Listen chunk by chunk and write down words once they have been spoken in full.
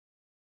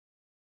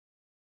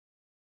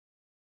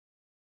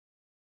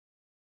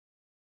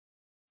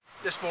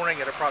This morning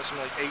at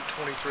approximately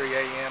 8:23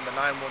 a.m., the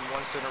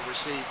 911 center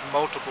received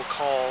multiple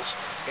calls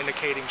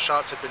indicating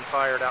shots had been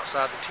fired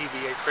outside the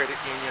TVA Credit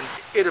Union.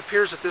 It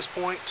appears at this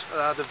point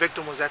the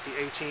victim was at the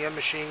ATM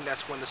machine.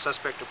 That's when the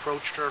suspect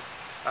approached her.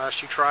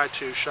 She tried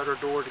to shut her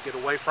door to get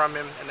away from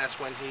him, and that's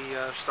when he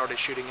started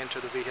shooting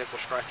into the vehicle,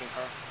 striking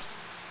her.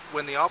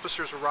 When the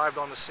officers arrived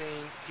on the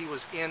scene, he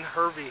was in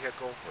her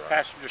vehicle.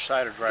 Passenger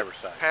side or driver's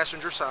side?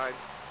 Passenger side,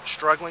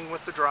 struggling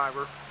with the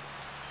driver.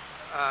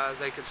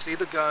 They could see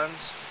the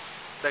guns.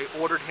 They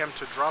ordered him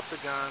to drop the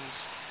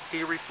guns.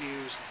 He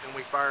refused, and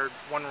we fired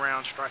one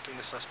round, striking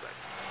the suspect.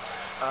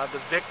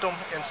 The victim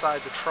inside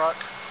the truck,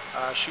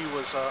 she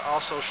was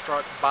also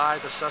struck by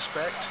the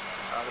suspect.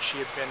 She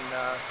had been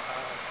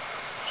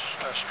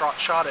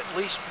shot at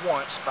least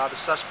once by the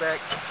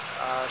suspect.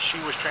 She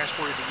was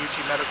transported to UT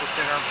Medical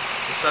Center.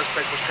 The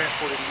suspect was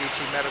transported to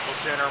UT Medical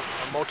Center.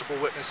 Multiple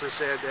witnesses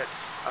said that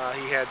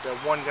he had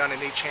one gun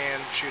in each hand,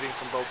 shooting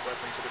from both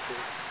weapons, it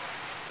appeared.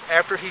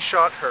 After he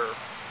shot her,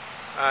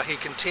 he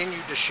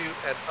continued to shoot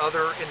at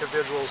other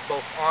individuals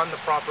both on the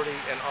property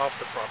and off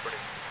the property.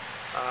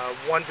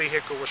 One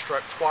vehicle was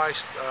struck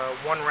twice.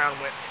 One round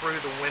went through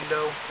the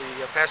window,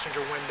 the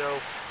passenger window,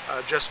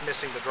 just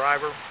missing the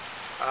driver.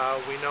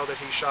 We know that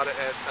he shot it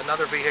at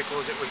another vehicle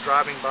as it was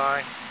driving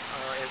by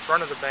in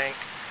front of the bank,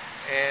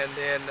 and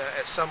then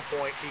at some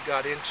point he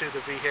got into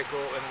the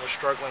vehicle and was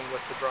struggling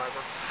with the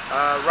driver.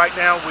 Right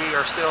now we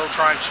are still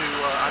trying to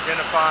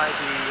identify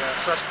the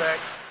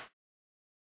suspect.